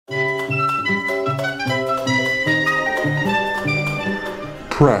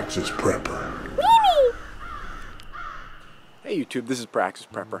Praxis Prepper. Hey YouTube, this is Praxis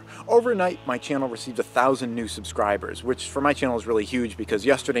Prepper. Overnight, my channel received 1,000 new subscribers, which for my channel is really huge because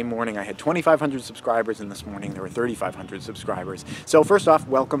yesterday morning I had 2,500 subscribers and this morning there were 3,500 subscribers. So first off,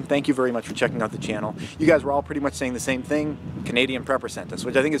 welcome. Thank you very much for checking out the channel. You guys were all pretty much saying the same thing. Canadian Prepper sent us,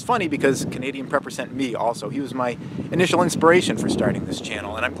 which I think is funny because Canadian Prepper sent me also. He was my initial inspiration for starting this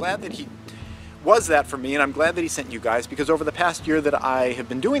channel, and I'm glad that he was that for me, and I'm glad that he sent you guys because over the past year that I have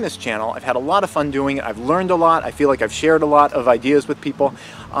been doing this channel, I've had a lot of fun doing it. I've learned a lot. I feel like I've shared a lot of ideas with people.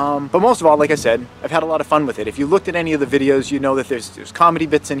 But most of all, like I said, I've had a lot of fun with it. If you looked at any of the videos, you know that there's comedy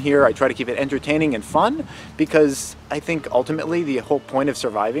bits in here. I try to keep it entertaining and fun because I think ultimately the whole point of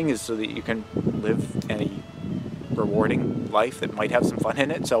surviving is so that you can live any rewarding life that might have some fun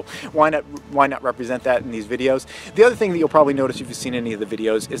in it. So why not represent that in these videos? The other thing that you'll probably notice if you've seen any of the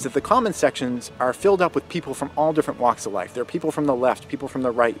videos is that the comment sections are filled up with people from all different walks of life. There are people from the left, people from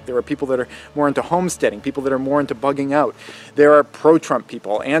the right. There are people that are more into homesteading, people that are more into bugging out. There are pro-Trump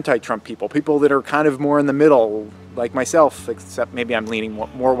people, anti-Trump people, people that are kind of more in the middle, like myself, except maybe I'm leaning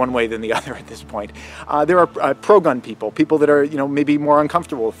more one way than the other at this point. There are pro-gun people, people that are, maybe more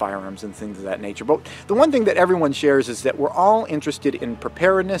uncomfortable with firearms and things of that nature. But the one thing that everyone shares is that we're all interested in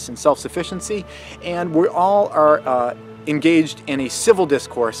preparedness and self-sufficiency, and we all are engaged in a civil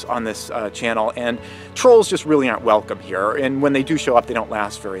discourse on this channel, and trolls just really aren't welcome here, and when they do show up they don't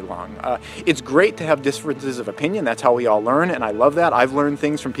last very long. It's great to have differences of opinion. That's how we all learn, and I love that. I've learned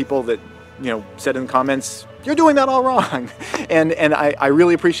things from people that said in the comments, "You're doing that all wrong," and I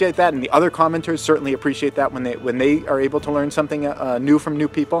really appreciate that, and the other commenters certainly appreciate that when they are able to learn something new from new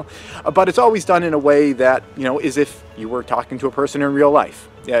people. But it's always done in a way that as if you were talking to a person in real life.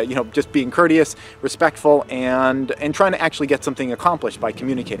 Just being courteous, respectful, and trying to actually get something accomplished by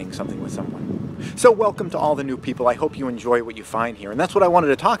communicating something with someone. So welcome to all the new people. I hope you enjoy what you find here, and that's what I wanted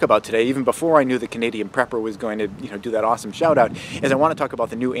to talk about today, even before I knew the Canadian Prepper was going to do that awesome shout out, is I want to talk about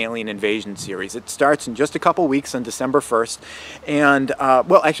the new Alien Invasion series. It starts in just a couple weeks on December 1st, and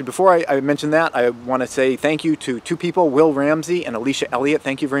well, actually before I mention that, I want to say thank you to two people, Will Ramsey and Alicia Elliott.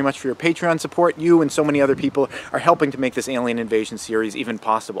 Thank you very much for your Patreon support. You and so many other people are helping to make this Alien Invasion series even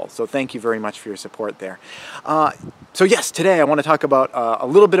possible, so thank you very much for your support there. So yes, today I want to talk about a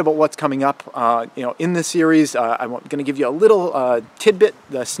little bit about what's coming up in this series. I'm going to give you a little tidbit,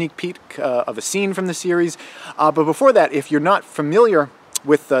 a sneak peek of a scene from the series. But before that, if you're not familiar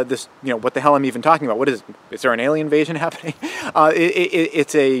with this, what the hell I'm even talking about, what is there an alien invasion happening?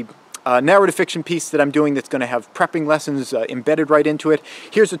 It's a narrative fiction piece that I'm doing that's going to have prepping lessons embedded right into it.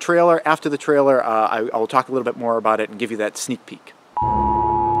 Here's a trailer. After the trailer, I will talk a little bit more about it and give you that sneak peek.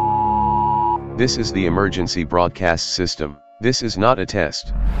 This is the emergency broadcast system. This is not a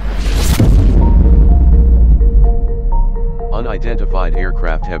test. Unidentified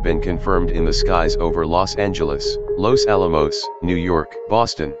aircraft have been confirmed in the skies over Los Angeles, Los Alamos, New York,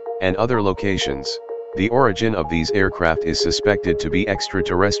 Boston, and other locations. The origin of these aircraft is suspected to be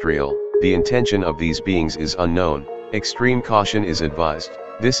extraterrestrial. The intention of these beings is unknown. Extreme caution is advised.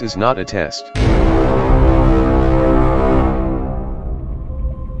 This is not a test.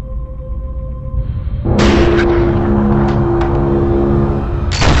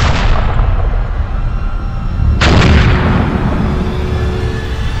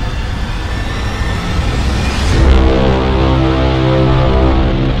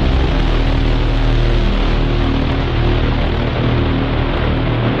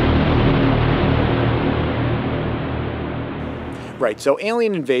 Right, so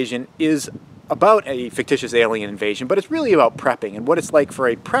Alien Invasion is about a fictitious alien invasion, but it's really about prepping and what it's like for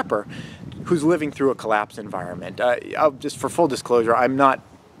a prepper who's living through a collapsed environment. Just for full disclosure, I'm not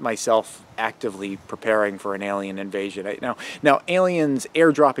myself actively preparing for an alien invasion. Now aliens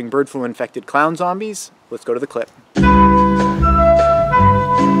airdropping bird flu infected clown zombies. Let's go to the clip.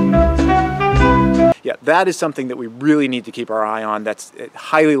 Yeah, that is something that we really need to keep our eye on. That's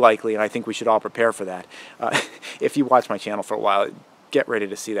highly likely, and I think we should all prepare for that. If you watch my channel for a while, get ready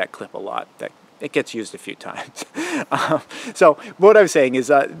to see that clip a lot. It gets used a few times. So what I was saying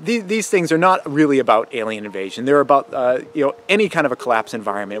is these things are not really about alien invasion. They're about any kind of a collapsed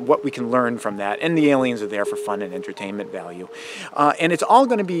environment, what we can learn from that, and the aliens are there for fun and entertainment value. And it's all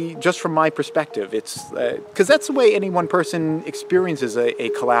going to be just from my perspective. It's because that's the way any one person experiences a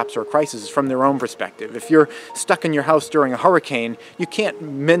collapse or a crisis, is from their own perspective. If you're stuck in your house during a hurricane, you can't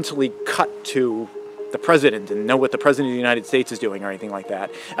mentally cut to the president and know what the president of the United States is doing or anything like that.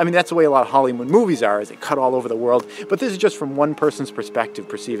 I mean, that's the way a lot of Hollywood movies are, is they cut all over the world, but this is just from one person's perspective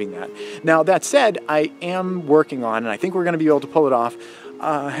perceiving that. Now, that said, I am working on, and I think we're going to be able to pull it off,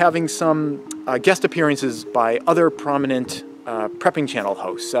 having some guest appearances by other prominent prepping channel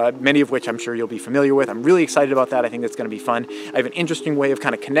hosts, many of which I'm sure you'll be familiar with. I'm really excited about that. I think that's going to be fun. I have an interesting way of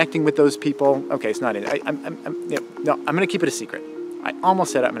kind of connecting with those people. Okay, it's not in. No, I'm going to keep it a secret. I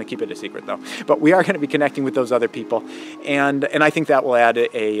almost said I'm going to keep it a secret though. But we are going to be connecting with those other people, and I think that will add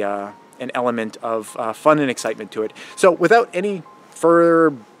an element of fun and excitement to it. So without any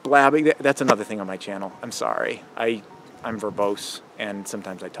further blabbing, that's another thing on my channel. I'm sorry. I'm verbose and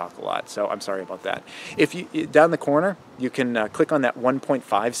sometimes I talk a lot, so I'm sorry about that. If you down the corner, you can click on that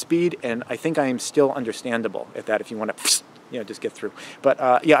 1.5 speed, and I think I am still understandable at that if you want to just get through.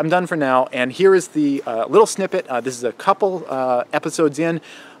 But yeah, I'm done for now, and here is the little snippet. This is a couple episodes in.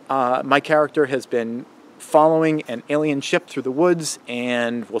 My character has been following an alien ship through the woods,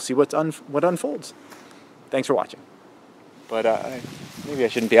 and we'll see what unfolds. Thanks for watching. But maybe I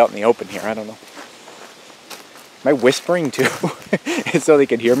shouldn't be out in the open here, I don't know. Am I whispering too? So they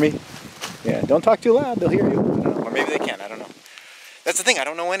can hear me? Yeah, don't talk too loud, they'll hear you. Or maybe they can, I don't know. That's the thing, I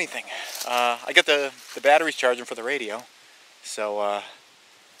don't know anything. I got the batteries charging for the radio, so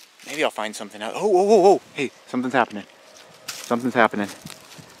maybe I'll find something out. Oh, hey, something's happening. Something's happening.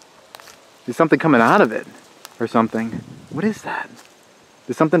 There's something coming out of it, or something. What is that?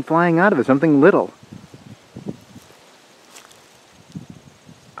 There's something flying out of it, something little.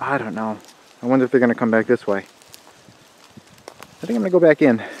 I don't know. I wonder if they're going to come back this way. I think I'm going to go back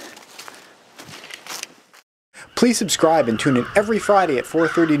in. Please subscribe and tune in every Friday at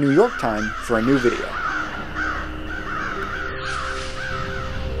 4:30 New York time for a new video.